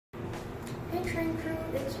morning, train crew.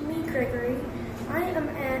 It's me, Gregory. I am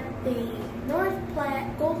at the North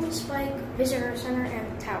Platte Golden Spike Visitor Center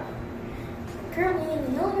and Tower. I'm currently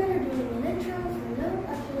in the elevator doing an intro for no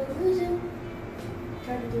absolute reason. I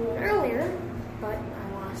tried to do it earlier, but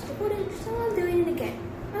I lost the footage, so I'm doing it again.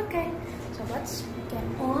 Okay, so let's get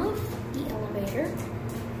off the elevator.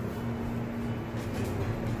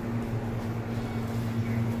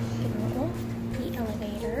 Get off the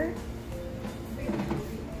elevator.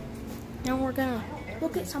 Now we're gonna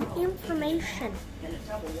look at some information. In a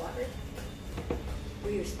tub of water.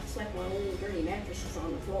 We used to sleep on old dirty mattresses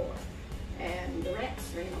on the floor. And the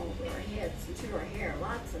rats ran over our heads and through our hair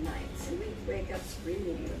lots of nights. And we'd wake up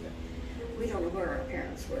screaming. We don't know where our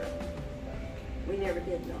parents were. We never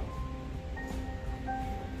did know.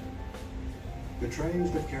 The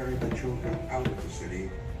trains that carried the children out of the city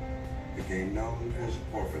became known as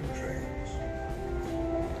orphan trains.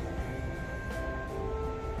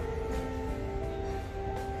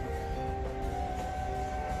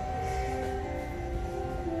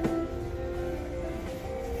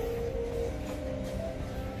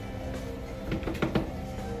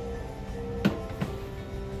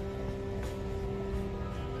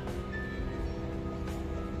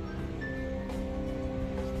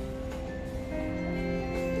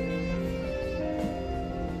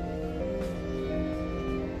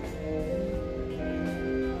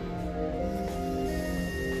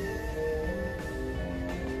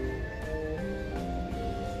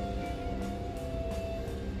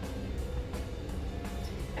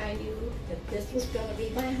 I knew that this was going to be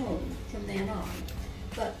my home from then on.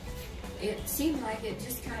 But it seemed like it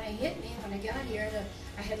just kind of hit me when I got here that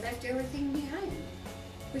I had left everything behind,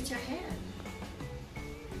 which I had.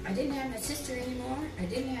 I didn't have my sister anymore. I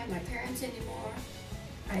didn't have my parents anymore.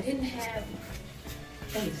 I didn't have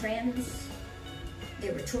any friends. They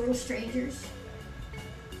were total strangers.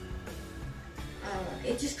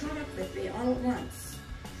 It just caught up with me all at once.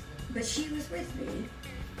 But she was with me.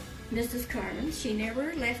 Mrs. Carmen, she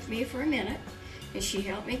never left me for a minute, and she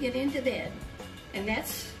helped me get into bed. And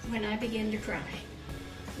that's when I began to cry,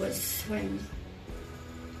 was when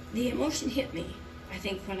the emotion hit me, I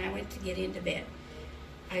think, when I went to get into bed.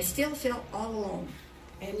 I still felt all alone,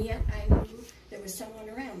 and yet I knew there was someone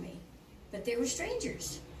around me, but they were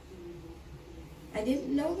strangers. I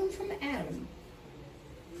didn't know them from Adam.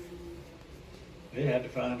 They had to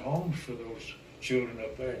find homes for those children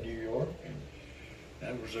up there in New York, and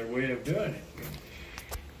that was their way of doing it.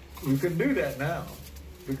 We couldn't do that now.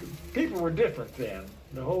 People were different then.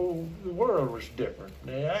 The world was different.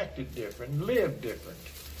 They acted different, lived different.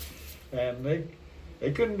 And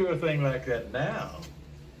they couldn't do a thing like that now.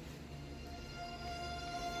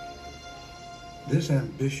 This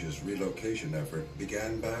ambitious relocation effort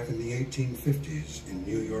began back in the 1850s in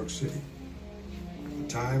New York City, a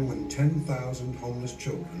time when 10,000 homeless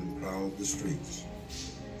children prowled the streets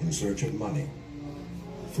in search of money,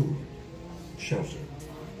 food, shelter.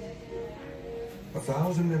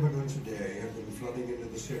 1,000 immigrants a day have been flooding into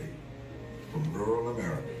the city from rural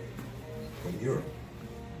America, from Europe.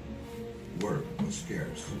 Work was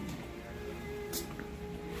scarce.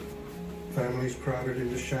 Families crowded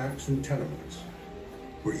into shacks and tenements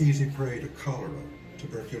were easy prey to cholera,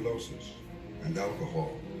 tuberculosis, and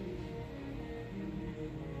alcohol.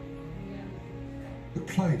 The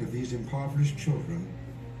plight of these impoverished children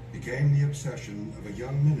became the obsession of a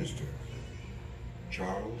young minister,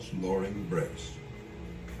 Charles Loring Brace.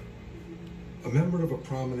 A member of a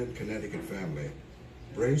prominent Connecticut family,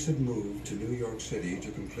 Brace had moved to New York City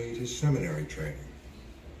to complete his seminary training.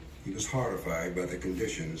 He was horrified by the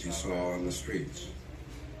conditions he saw on the streets.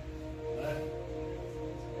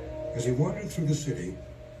 As he wandered through the city,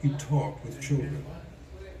 he talked with children,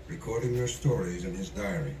 recording their stories in his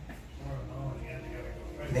diary.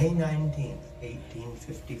 May 19th,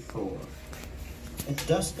 1854. At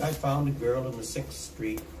dusk, I found a girl in the 6th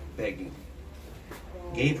Street begging.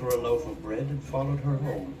 Gave her a loaf of bread and followed her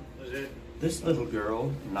home. This little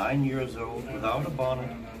girl, 9 years old, without a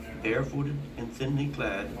bonnet, barefooted and thinly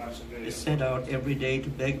clad, is sent out every day to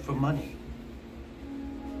beg for money.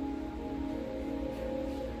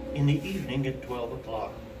 In the evening at 12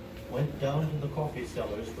 o'clock, went down to the coffee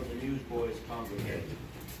cellars where the newsboys congregated.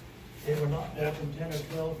 They were not more than 10 or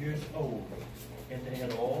 12 years old, and they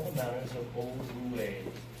had all the manners of old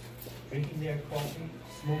roués, drinking their coffee,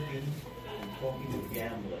 smoking, and talking of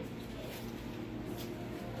gambling.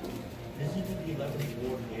 Visited the 11th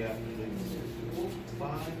ward in the afternoon.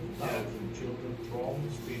 5,000 children thronged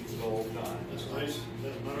the streets at all times. That's nice.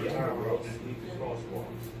 The younger girls sweep the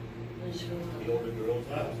crosswalks. The older girls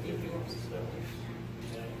house giving up the steps.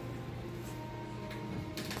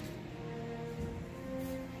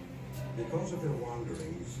 Because of their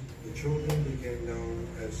wanderings, the children became known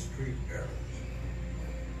as street Arabs.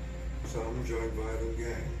 Some joined violent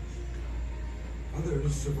gangs.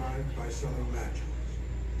 Others survived by selling matches,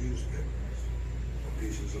 newspapers, or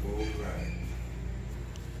pieces of old rags.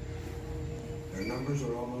 Their numbers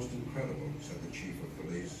are almost incredible, said the chief of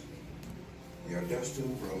police. They are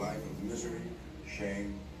destined for a life of misery,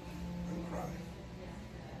 shame, and crime.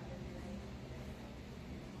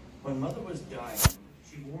 When Mother was dying,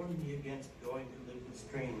 she warned me against going to live with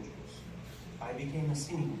strangers. I became a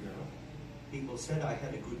singing girl. People said I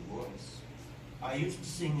had a good voice. I used to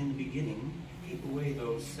sing in the beginning to keep away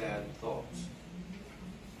those sad thoughts.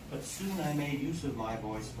 But soon I made use of my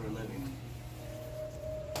voice for a living.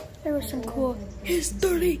 There was some cool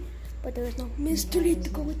history, but there was no mystery to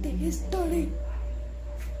go with the history.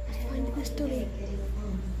 Let's find the mystery.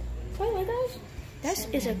 By the way, guys, this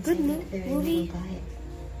is a good movie.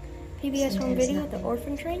 PBS Home Video, The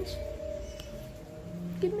Orphan Trains.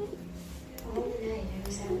 Good movie.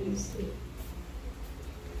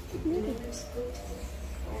 Good movie.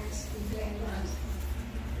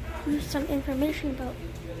 Here's some information about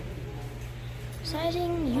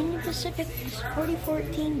sizing Union Pacific's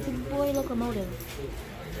 4014 Big Boy locomotive.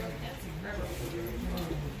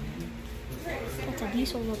 That's a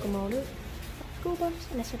diesel locomotive, a school bus,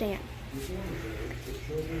 and a sedan.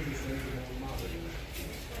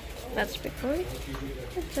 That's Big Boy.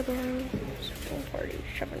 That's a brown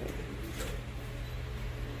 47.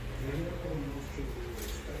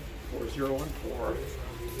 4014.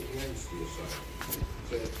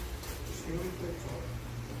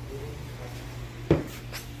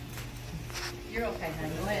 You're okay,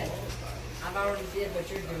 honey. Go ahead. I've already did what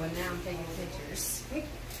you're doing. Now I'm taking pictures.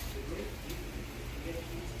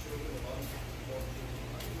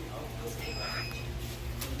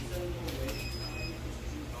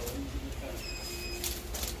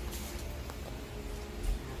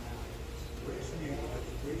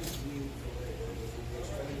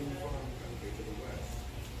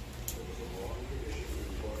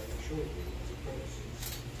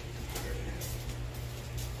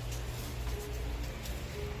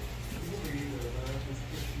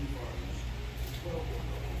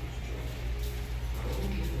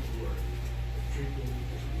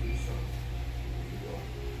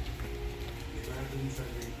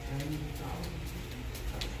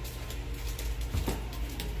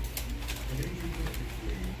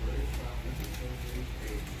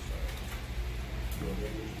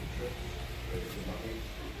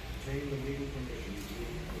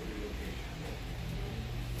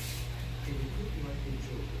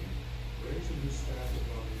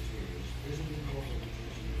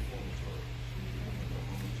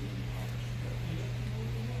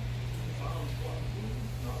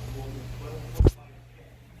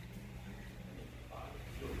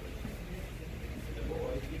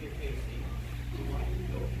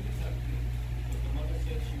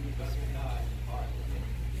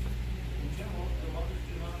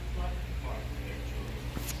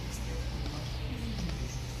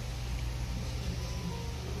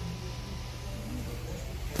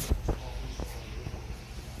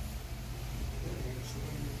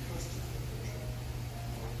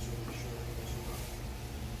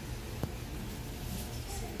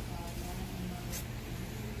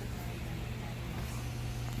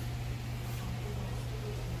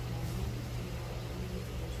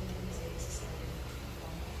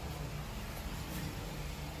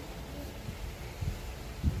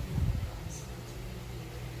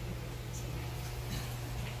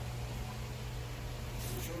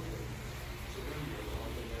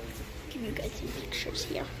 Give you guys some pictures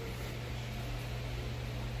here.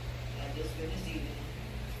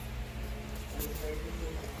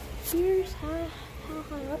 Here's how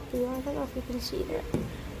high up we are. I don't know if you can see that.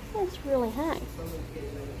 That's really high.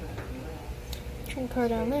 Train car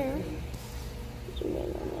down there. Zoom in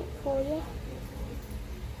on that for you.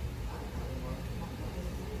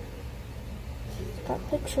 It's got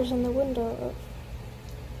pictures in the window of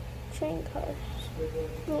train cars.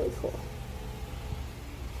 Really cool.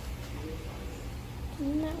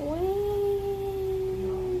 And that way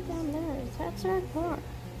down there, that's our car.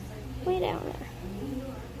 Way down there.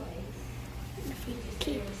 If we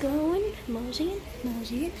keep going, moseying over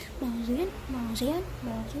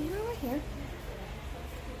here.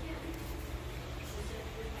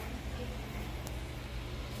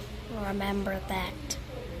 Remember that.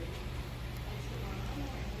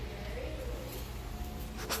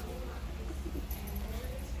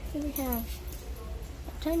 Here we have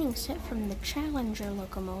a turning set from the Challenger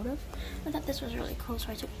locomotive. I thought this was really cool, so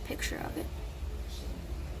I took a picture of it.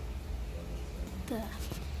 The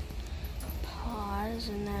pause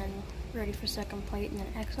and then ready for second plate, and then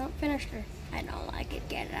excellent finisher. I don't like it,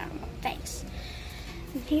 get it out of my face.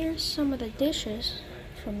 And here's some of the dishes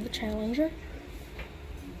from the Challenger.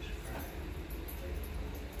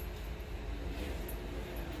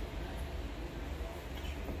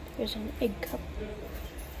 Here's an egg cup.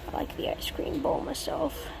 I like the ice cream bowl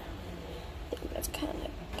myself. I think that's kind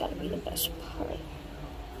of gotta be the best part.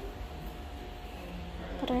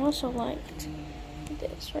 But I also liked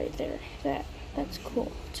this right there. That's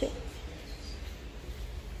cool too.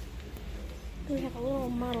 We have a little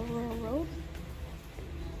model railroad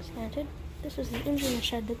slanted. This is the engine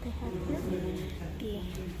shed that they have here. The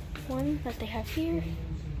one that they have here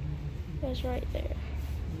is right there.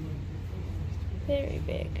 Very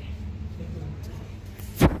big.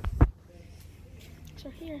 So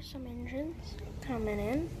here's some engines coming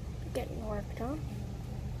in, getting worked on.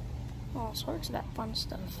 All sorts of that fun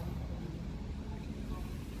stuff.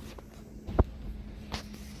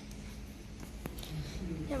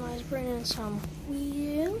 Emma's bringing some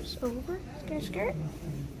wheels over. Skirt.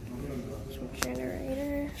 Some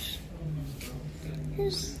generators.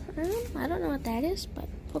 Here's, I don't know what that is, but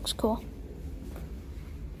looks cool.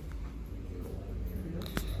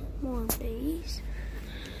 More bays.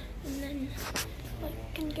 And then, if I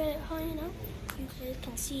can get it high enough, you guys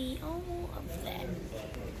can see all of that.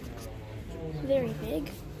 Very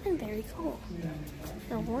big and very cool.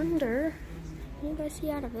 I wonder, can you guys see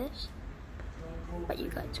out of this? But you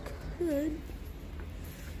guys could.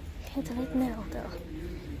 Can't do it now though.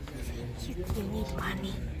 Thank you, Queenie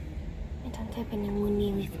Bunny. I don't have any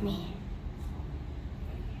money with me.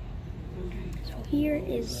 So here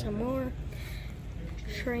is some more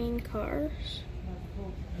train cars.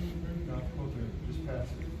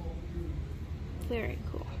 Very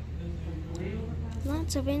cool.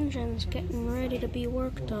 Lots of engines getting ready to be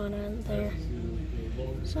worked on out there.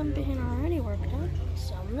 Some being already worked on,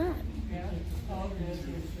 some not.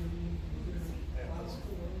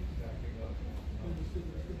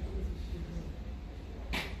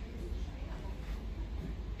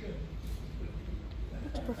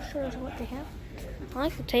 Let's show us what they have. I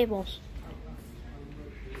like the tables.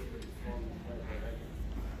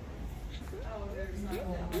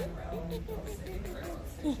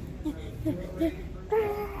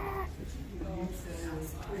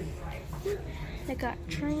 They got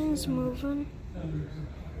trains moving.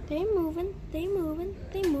 They moving, they moving,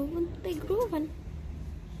 they moving, they grooving.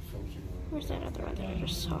 Where's that other one that I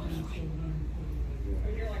just saw?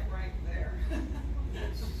 You're like right there.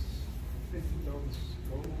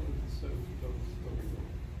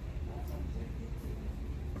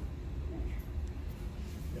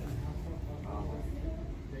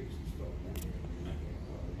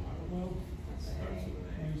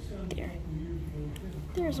 There.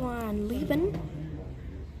 There's one leaving.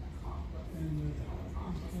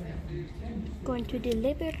 Going to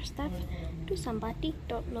deliver stuff to somebody.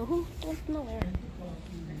 Don't know who, don't know where.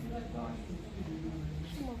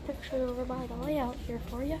 Some more pictures over by the layout here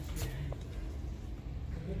for you.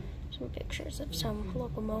 Some pictures of some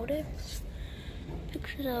locomotives.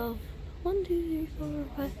 Pictures of 1, 2, 3, 4,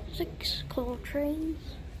 5, 6 coal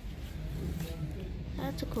trains.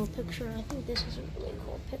 That's a cool picture. I think this is a really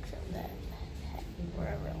cool picture of that hat,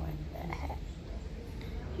 wherever I went, that hat.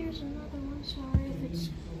 Here's another one. Sorry if it's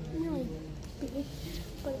really big,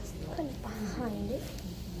 but it's kind of behind it.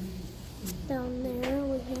 Down there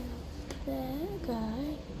we have that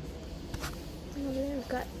guy. Over there we've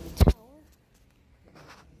got the tower.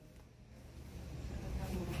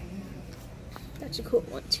 That's a cool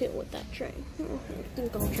one too with that train. I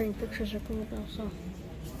think all train pictures are cool though, so.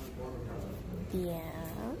 Yeah.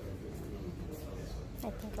 I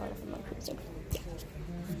think all of them are cool, so yeah.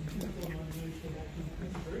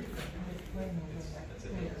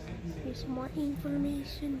 Here's some more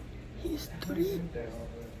information. History.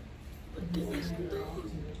 But there is no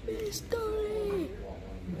history.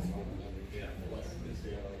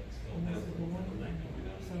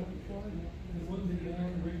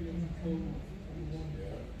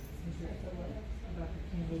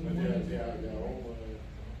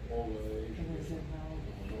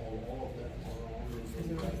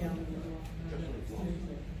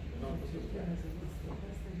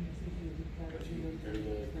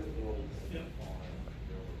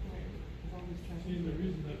 See, the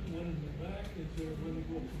reason that one in the back is they're really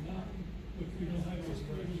good to nothing, but we don't have a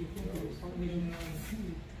spreadsheet.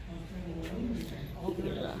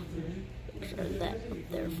 Picture of that up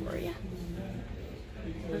there for you.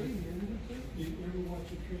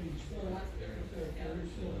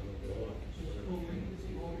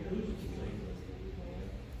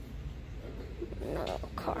 Another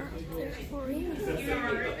car up there for you.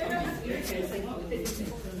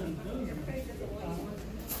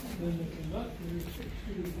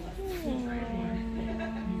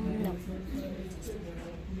 No.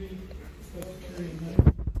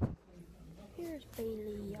 Here's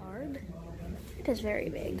railyard. It is very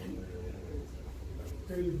big.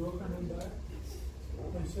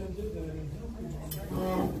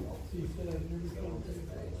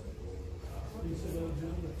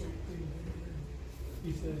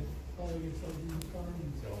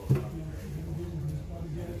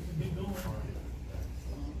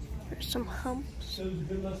 There's some humps.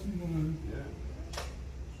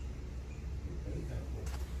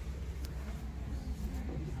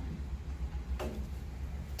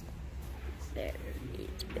 There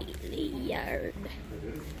is railyard.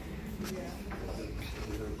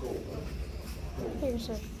 Here's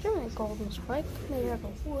a giant golden spike made out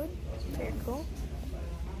of wood. Very cool.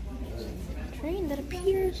 A train that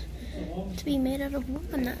appears to be made out of wood.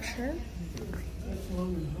 I'm not sure.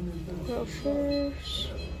 Brochures.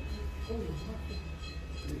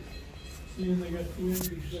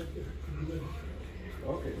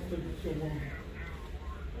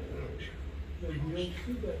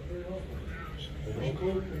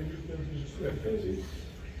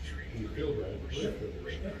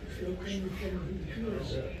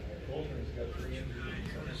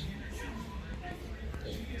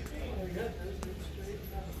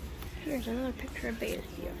 Here's another picture of Beta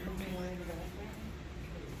here.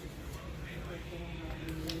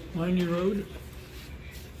 Line your road.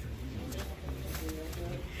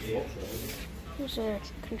 Here's a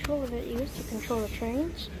controller that used to control the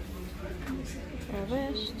trains. And a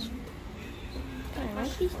vest. I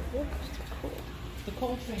like these books. They're cool. The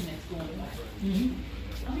coal train that's going by.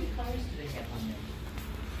 How many cars do they have on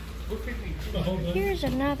there? Here's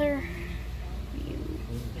another view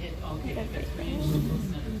of everything.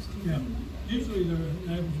 Yeah. Usually they're an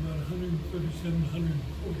average about 137,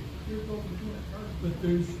 140. But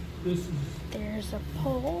this is. There's a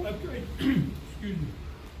pole. Excuse me.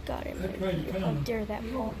 Got it. How dare that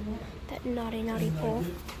pole? That naughty pole.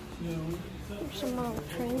 There's some model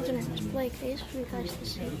trains in a display case for you guys to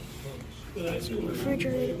see. Some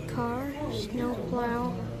refrigerated car, snow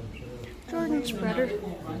plow, Jordan spreader,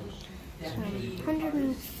 some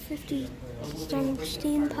 150 ton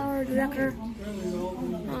steam powered wrecker.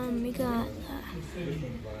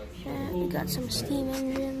 We got some steam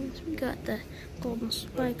engines. We got the Golden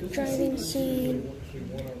Spike driving scene.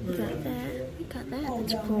 We got that.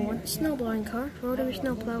 That's a cool one. Snowblowing car, rotary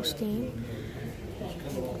snowplow steam.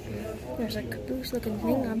 There's a caboose looking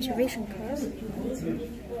thing, observation car.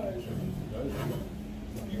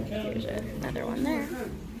 Here's another one there.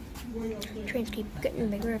 Trains keep getting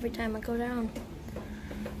bigger every time I go down.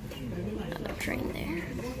 Another train there.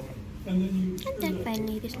 And then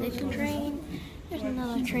finally this little train. There's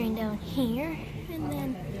another train down here. And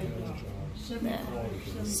then the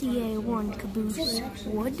CA1 caboose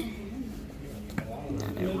wood.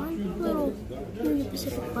 Another one. Little Union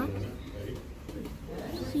Pacific bus.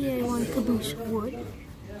 CA1 caboose wood.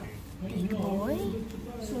 Big boy.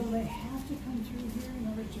 So they have to come through here in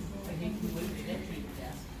order to go.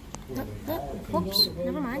 Whoops,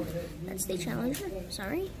 never mind. That's the Challenger.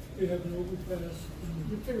 Sorry. That's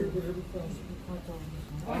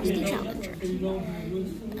the Challenger.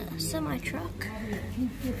 Semi-truck.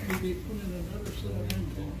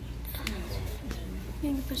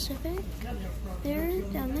 Union Pacific. There,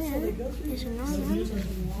 down there, is another one.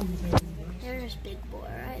 There's Big Boy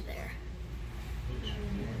right there.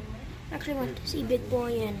 Actually went to see Big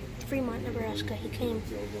Boy in Fremont, Nebraska. He came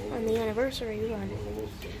on the anniversary run.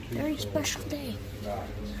 Very special day.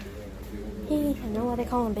 I know why they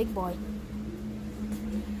call him Big Boy.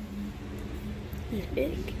 He's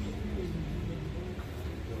big.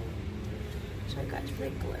 Sorry guys,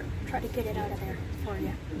 really glare. Try to get it out of there for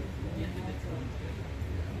you.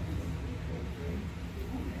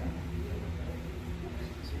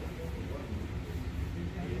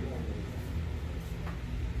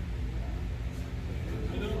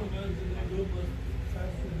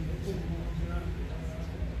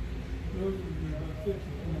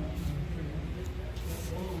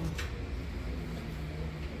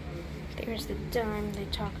 There's the dime they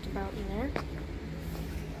talked about in there.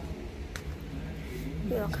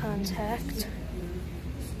 Wheel contact.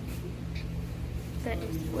 That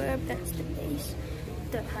is the web, that's the base.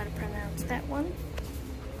 Don't know how to pronounce that one.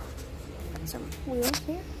 Got some wheels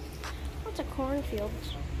here. Lots of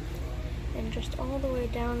cornfields. And just all the way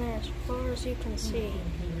down there, as far as you can see,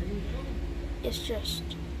 it's just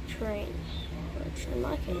trains. Which in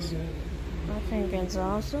my case, I think it's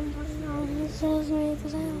awesome. I know he says me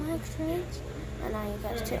because I like trains. And now you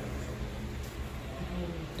guys too.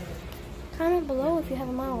 Comment below if you have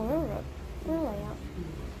a model railroad layout.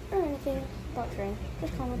 or anything about train,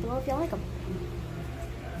 just comment below if you like them.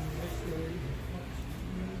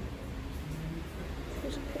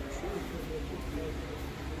 Here's a picture.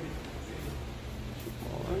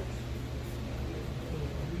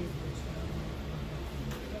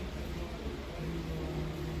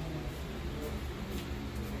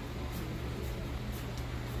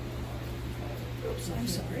 Oops, I'm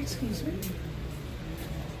sorry, excuse me.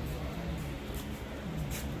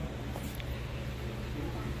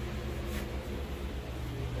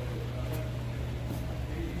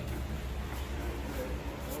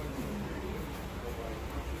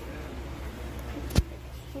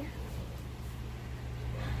 Here.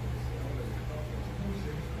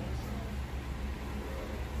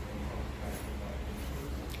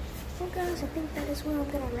 Well guys, I think that is where I'm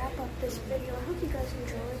going to wrap up this video. I hope you guys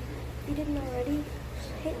enjoyed. If you didn't already,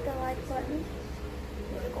 hit the like button.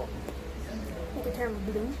 There we go. Make it turn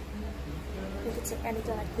blue. Make it say edit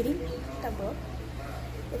the like video down below.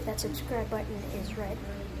 If that subscribe button is red,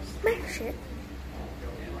 smash it.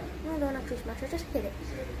 No, don't actually smash it, just hit it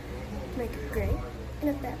to make it gray. And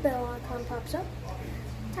if that bell icon pops up,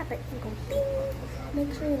 tap it and go ding.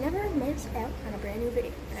 Make sure you never miss out on a brand new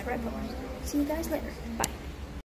video whenever I post. See you guys later. Bye.